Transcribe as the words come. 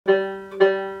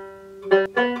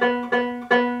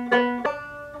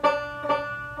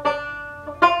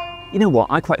know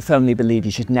what, I quite firmly believe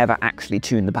you should never actually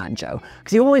tune the banjo,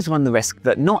 because you always run the risk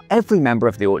that not every member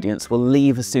of the audience will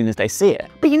leave as soon as they see it.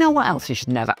 But you know what else you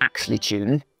should never actually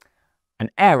tune? An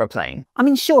aeroplane. I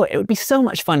mean, sure, it would be so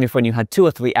much fun if when you had 2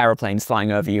 or 3 aeroplanes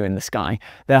flying over you in the sky,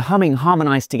 they're humming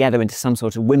harmonized together into some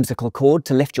sort of whimsical chord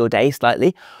to lift your day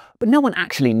slightly, but no one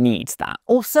actually needs that.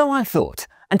 Or so I thought,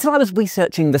 until I was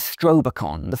researching the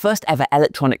Stroboconn, the first ever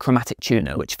electronic chromatic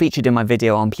tuner, which featured in my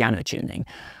video on piano tuning,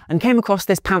 and came across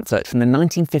this pamphlet from the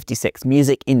 1956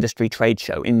 Music Industry Trade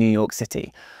Show in New York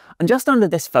City. And just under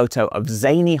this photo of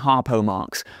zany harpo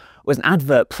marks was an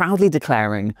advert proudly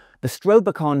declaring, "The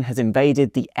Stroboconn has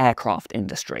invaded the aircraft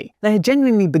industry." They had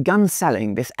genuinely begun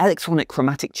selling this electronic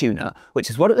chromatic tuner, which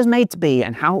is what it was made to be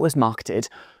and how it was marketed,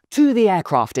 to the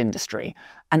aircraft industry.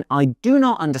 And I do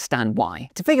not understand why.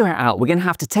 To figure it out, we're going to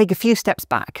have to take a few steps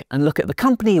back and look at the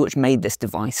company which made this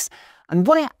device and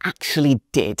what it actually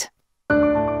did.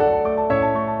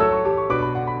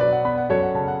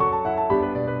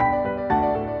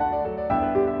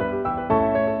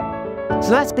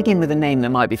 So let's begin with a name that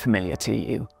might be familiar to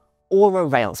you. Ora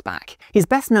Railsback. He's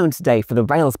best known today for the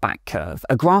Railsback curve,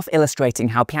 a graph illustrating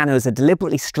how pianos are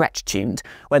deliberately stretch-tuned,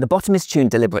 where the bottom is tuned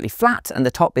deliberately flat and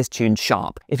the top is tuned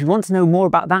sharp. If you want to know more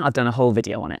about that, I've done a whole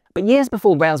video on it. But years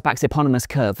before Railsback's eponymous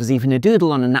curve was even a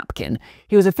doodle on a napkin,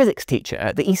 he was a physics teacher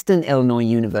at the Eastern Illinois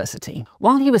University.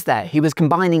 While he was there, he was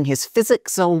combining his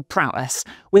physical prowess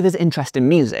with his interest in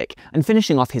music and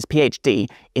finishing off his PhD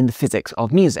in the physics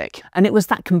of music. And it was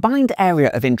that combined area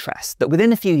of interest that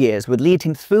within a few years would lead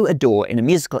him through a door in a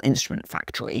musical instrument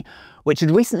factory, which had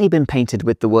recently been painted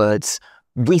with the words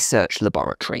Research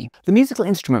Laboratory. The musical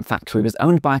instrument factory was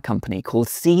owned by a company called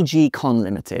C.G. Conn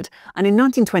Limited, and in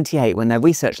 1928, when their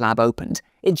research lab opened,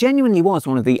 it genuinely was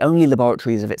one of the only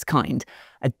laboratories of its kind,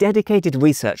 a dedicated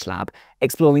research lab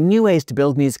exploring new ways to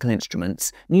build musical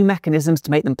instruments, new mechanisms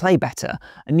to make them play better,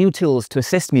 and new tools to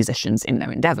assist musicians in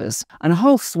their endeavours. And a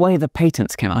whole swathe of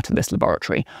patents came out of this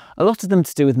laboratory, a lot of them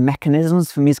to do with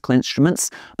mechanisms for musical instruments,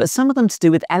 but some of them to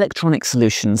do with electronic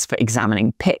solutions for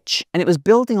examining pitch. And it was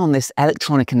building on this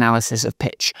electronic analysis of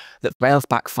pitch that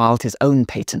Railsback filed his own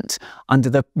patent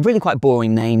under the really quite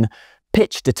boring name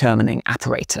pitch determining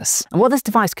apparatus. And what this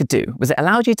device could do was it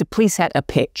allowed you to preset a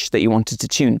pitch that you wanted to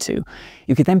tune to.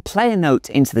 You could then play a note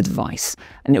into the device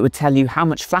and it would tell you how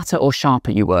much flatter or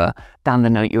sharper you were than the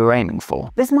note you were aiming for.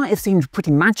 This might have seemed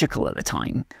pretty magical at the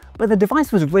time, but the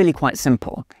device was really quite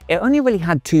simple. It only really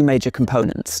had 2 major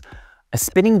components, a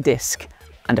spinning disc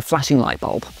and a flashing light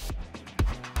bulb.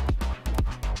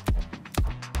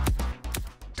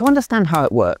 To understand how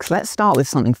it works, let's start with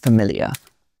something familiar.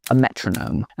 A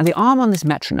metronome. And the arm on this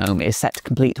metronome is set to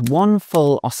complete 1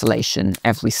 full oscillation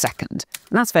every second.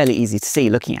 And that's fairly easy to see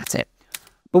looking at it.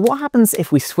 But what happens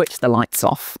if we switch the lights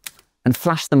off and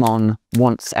flash them on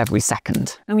once every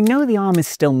second? And we know the arm is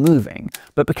still moving,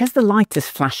 but because the light is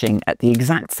flashing at the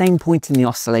exact same point in the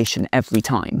oscillation every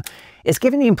time, it's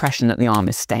giving the impression that the arm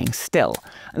is staying still,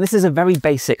 and this is a very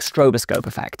basic stroboscope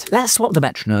effect. Let's swap the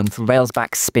metronome for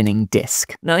Railsback's spinning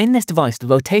disc. Now in this device, the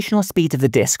rotational speed of the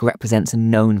disc represents a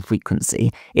known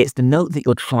frequency. It's the note that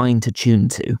you're trying to tune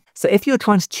to. So if you're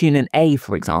trying to tune an A,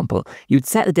 for example, you'd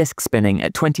set the disc spinning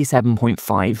at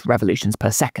 27.5 revolutions per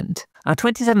second. Now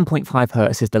 27.5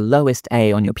 Hz is the lowest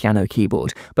A on your piano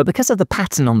keyboard, but because of the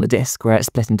pattern on the disc where it's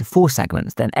split into 4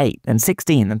 segments, then 8, then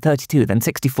 16, then 32, then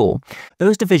 64,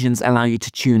 those divisions allow you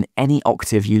to tune any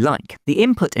octave you like. The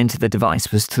input into the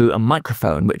device was through a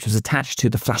microphone which was attached to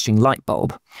the flashing light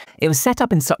bulb. It was set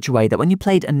up in such a way that when you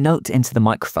played a note into the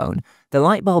microphone, the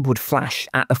light bulb would flash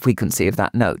at the frequency of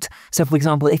that note. So for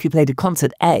example, if you played a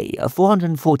concert A at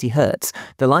 440 Hz,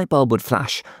 the light bulb would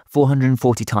flash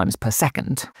 440 times per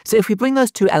second. So if we bring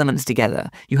those 2 elements together,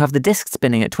 you have the disc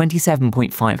spinning at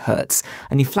 27.5 Hz,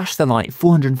 and you flash the light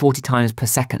 440 times per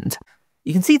second.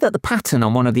 You can see that the pattern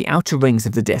on one of the outer rings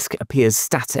of the disc appears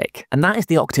static, and that is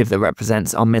the octave that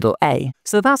represents our middle A.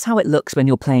 So that's how it looks when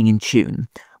you're playing in tune.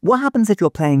 What happens if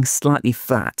you're playing slightly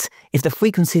flat? If the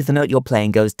frequency of the note you're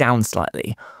playing goes down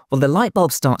slightly? Well, the light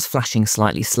bulb starts flashing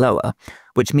slightly slower,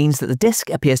 which means that the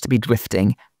disc appears to be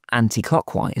drifting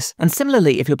anti-clockwise. And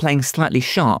similarly, if you're playing slightly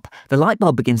sharp, the light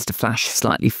bulb begins to flash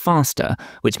slightly faster,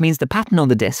 which means the pattern on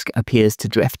the disc appears to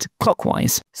drift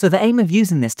clockwise. So the aim of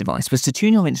using this device was to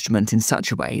tune your instrument in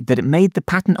such a way that it made the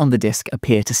pattern on the disc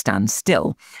appear to stand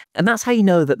still. And that's how you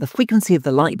know that the frequency of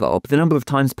the light bulb, the number of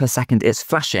times per second it's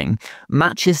flashing,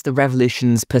 matches the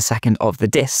revolutions per second of the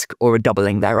disc, or a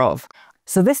doubling thereof.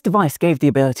 So this device gave the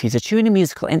ability to tune a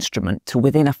musical instrument to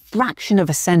within a fraction of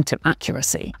a cent of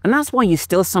accuracy. And that's why you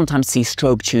still sometimes see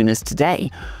strobe tuners today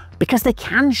because they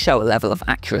can show a level of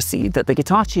accuracy that the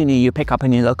guitar tuner you pick up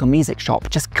in your local music shop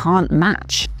just can't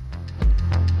match.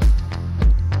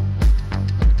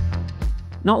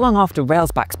 Not long after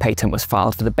Railsback's patent was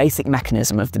filed for the basic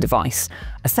mechanism of the device,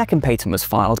 a second patent was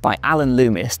filed by Alan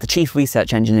Loomis, the chief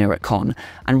research engineer at Conn,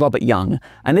 and Robert Young,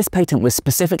 and this patent was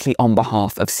specifically on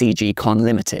behalf of CG Conn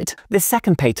Limited. This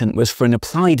second patent was for an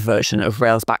applied version of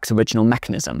Railsback's original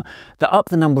mechanism that upped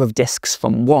the number of discs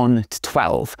from 1 to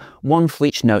 12, one for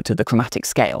each note of the chromatic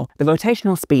scale. The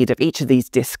rotational speed of each of these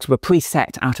discs were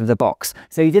preset out of the box,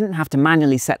 so you didn't have to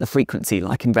manually set the frequency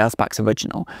like in Railsback's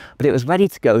original, but it was ready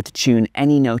to go to tune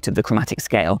any note of the chromatic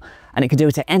scale, and it could do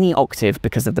it at any octave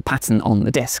because of the pattern on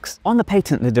the discs. On the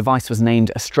patent, the device was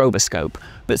named a stroboscope,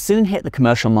 but soon hit the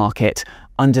commercial market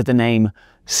under the name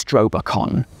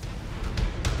Stroboconn.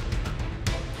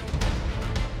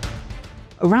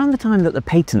 Around the time that the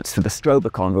patents for the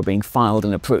Stroboconn were being filed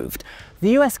and approved,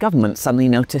 the US government suddenly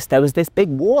noticed there was this big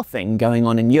war thing going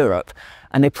on in Europe,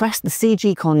 and they pressed the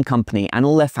CG Conn company and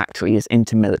all their factories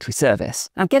into military service.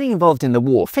 Now, getting involved in the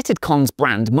war fitted Conn's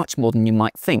brand much more than you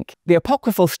might think. The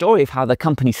apocryphal story of how the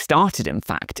company started, in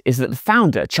fact, is that the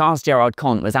founder, Charles Gerard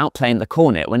Conn, was out playing the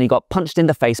cornet when he got punched in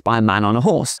the face by a man on a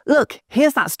horse. Look,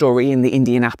 here's that story in the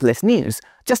Indianapolis News,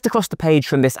 just across the page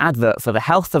from this advert for the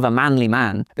health of a manly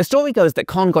man. The story goes that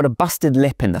Conn got a busted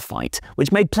lip in the fight,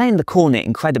 which made playing the cornet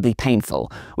incredibly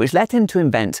painful, which led him to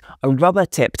invent a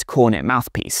rubber-tipped cornet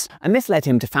mouthpiece. And this led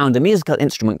him to found a musical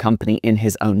instrument company in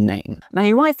his own name. Now,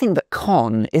 you might think that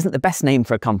Conn isn't the best name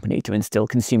for a company to instill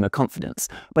consumer confidence,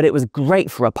 but it was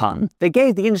great for a pun. They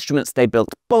gave the instruments they built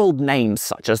bold names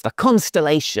such as the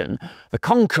Constellation, the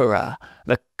Conqueror,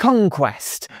 the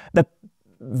Conquest, the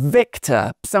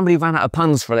Victor. Somebody ran out of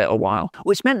puns for a little while,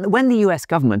 which meant that when the US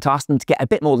government asked them to get a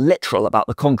bit more literal about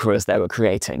the conquerors they were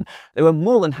creating, they were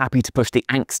more than happy to push the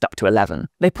angst up to 11.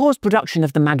 They paused production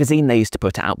of the magazine they used to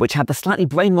put out, which had the slightly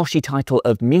brainwashy title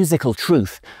of Musical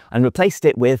Truth, and replaced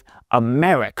it with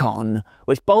Americon,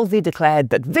 which boldly declared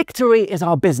that victory is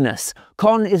our business.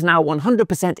 Conn is now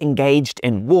 100% engaged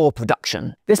in war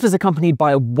production. This was accompanied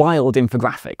by a wild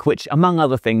infographic, which, among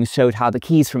other things, showed how the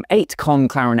keys from 8 Conn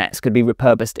clarinets could be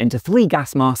repurposed into 3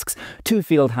 gas masks, 2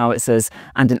 field howitzers,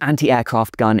 and an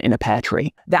anti-aircraft gun in a pear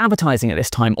tree. The advertising at this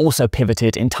time also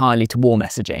pivoted entirely to war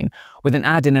messaging, with an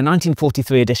ad in a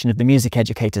 1943 edition of the Music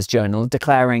Educator's Journal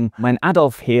declaring, when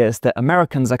Adolf hears that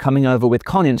Americans are coming over with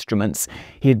Conn instruments,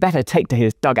 he'd better take to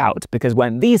his dugout, because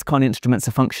when these Conn instruments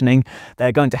are functioning,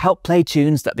 they're going to help play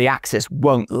tunes that the Axis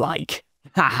won't like.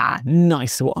 Haha,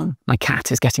 nice one. My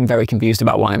cat is getting very confused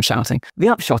about why I'm shouting. The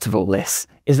upshot of all this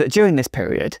is that during this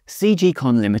period, CG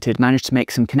Conn Limited managed to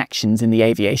make some connections in the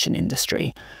aviation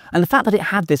industry. And the fact that it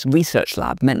had this research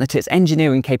lab meant that its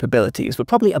engineering capabilities were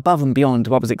probably above and beyond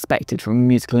what was expected from a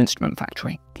musical instrument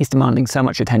factory. He's demanding so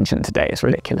much attention today, it's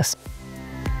ridiculous.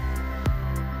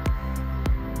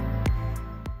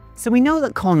 So we know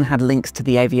that Conn had links to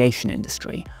the aviation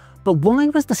industry, but why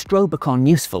was the Stroboconn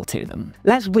useful to them?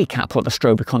 Let's recap what the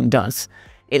Stroboconn does.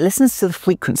 It listens to the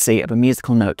frequency of a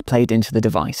musical note played into the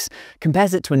device,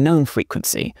 compares it to a known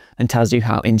frequency, and tells you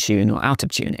how in tune or out of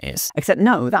tune it is. Except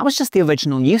no, that was just the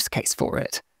original use case for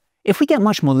it. If we get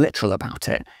much more literal about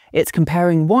it, it's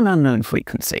comparing one unknown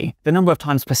frequency, the number of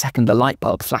times per second the light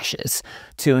bulb flashes,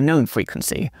 to a known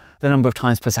frequency, the number of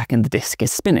times per second the disc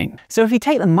is spinning. So if you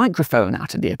take the microphone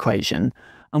out of the equation,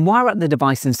 and wire up the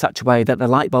device in such a way that the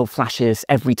light bulb flashes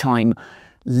every time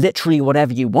literally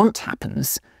whatever you want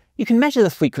happens, you can measure the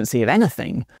frequency of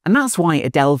anything. And that's why a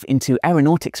delve into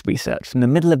aeronautics research from the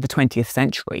middle of the 20th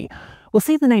century will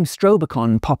see the name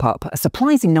Stroboconn pop up a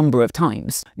surprising number of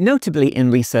times, notably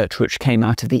in research which came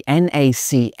out of the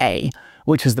NACA,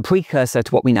 which was the precursor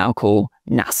to what we now call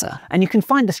NASA. And you can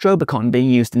find the Stroboconn being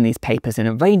used in these papers in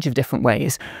a range of different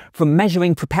ways, from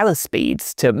measuring propeller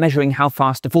speeds to measuring how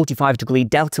fast a 45-degree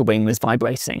delta wing was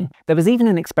vibrating. There was even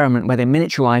an experiment where they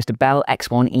miniaturized a Bell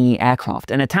X-1E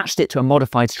aircraft and attached it to a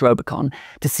modified Stroboconn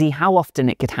to see how often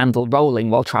it could handle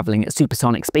rolling while traveling at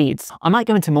supersonic speeds. I might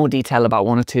go into more detail about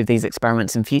one or two of these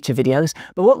experiments in future videos,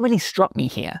 but what really struck me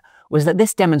here was that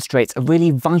this demonstrates a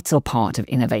really vital part of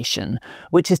innovation,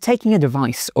 which is taking a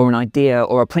device or an idea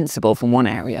or a principle from one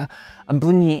area and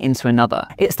bringing it into another.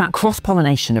 It's that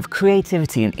cross-pollination of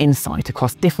creativity and insight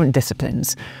across different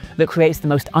disciplines that creates the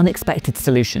most unexpected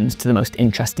solutions to the most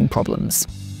interesting problems.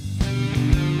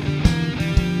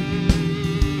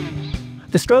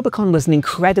 The Stroboconn was an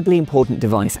incredibly important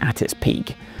device at its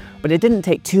peak. But it didn't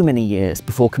take too many years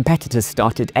before competitors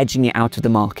started edging it out of the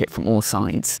market from all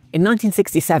sides. In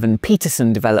 1967,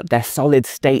 Peterson developed their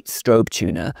solid-state strobe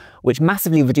tuner, which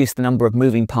massively reduced the number of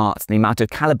moving parts and the amount of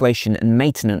calibration and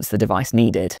maintenance the device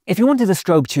needed. If you wanted a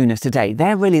strobe tuner today,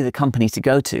 they're really the company to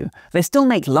go to. They still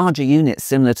make larger units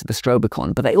similar to the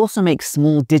Stroboconn, but they also make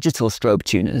small digital strobe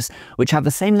tuners, which have the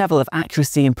same level of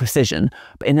accuracy and precision,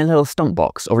 but in a little stump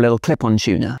box or a little clip-on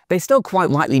tuner. They still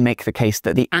quite rightly make the case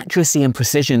that the accuracy and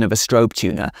precision of a strobe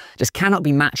tuner just cannot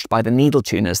be matched by the needle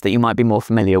tuners that you might be more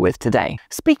familiar with today.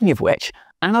 Speaking of which,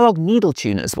 analog needle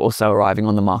tuners were also arriving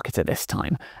on the market at this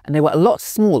time, and they were a lot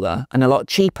smaller and a lot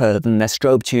cheaper than their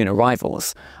strobe tuner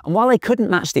rivals. And while they couldn't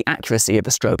match the accuracy of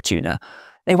a strobe tuner,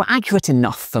 they were accurate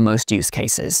enough for most use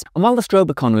cases. And while the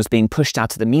Stroboconn was being pushed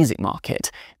out of the music market,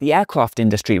 the aircraft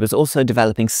industry was also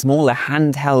developing smaller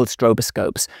handheld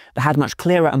stroboscopes that had much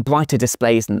clearer and brighter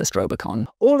displays than the Stroboconn.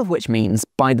 All of which means,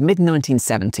 by the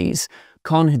mid-1970s,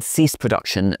 Conn had ceased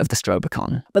production of the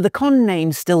Stroboconn. But the Conn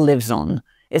name still lives on.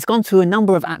 It's gone through a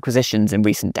number of acquisitions in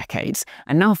recent decades,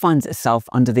 and now finds itself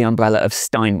under the umbrella of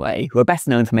Steinway, who are best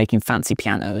known for making fancy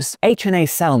pianos. H&A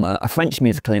Selmer, a French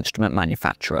musical instrument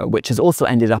manufacturer, which has also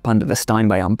ended up under the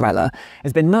Steinway umbrella,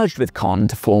 has been merged with Conn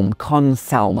to form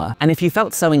Conn-Selmer. And if you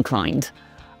felt so inclined,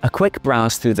 a quick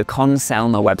browse through the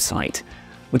Conn-Selmer website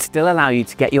would still allow you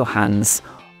to get your hands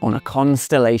on a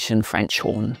Constellation French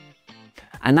horn.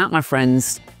 And that, my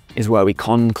friends, is where we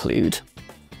conclude.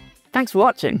 Thanks for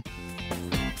watching.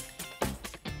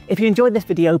 If you enjoyed this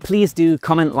video, please do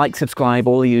comment, like, subscribe,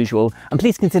 all the usual, and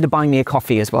please consider buying me a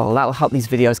coffee as well. That will help these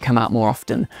videos come out more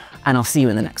often, and I'll see you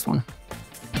in the next one.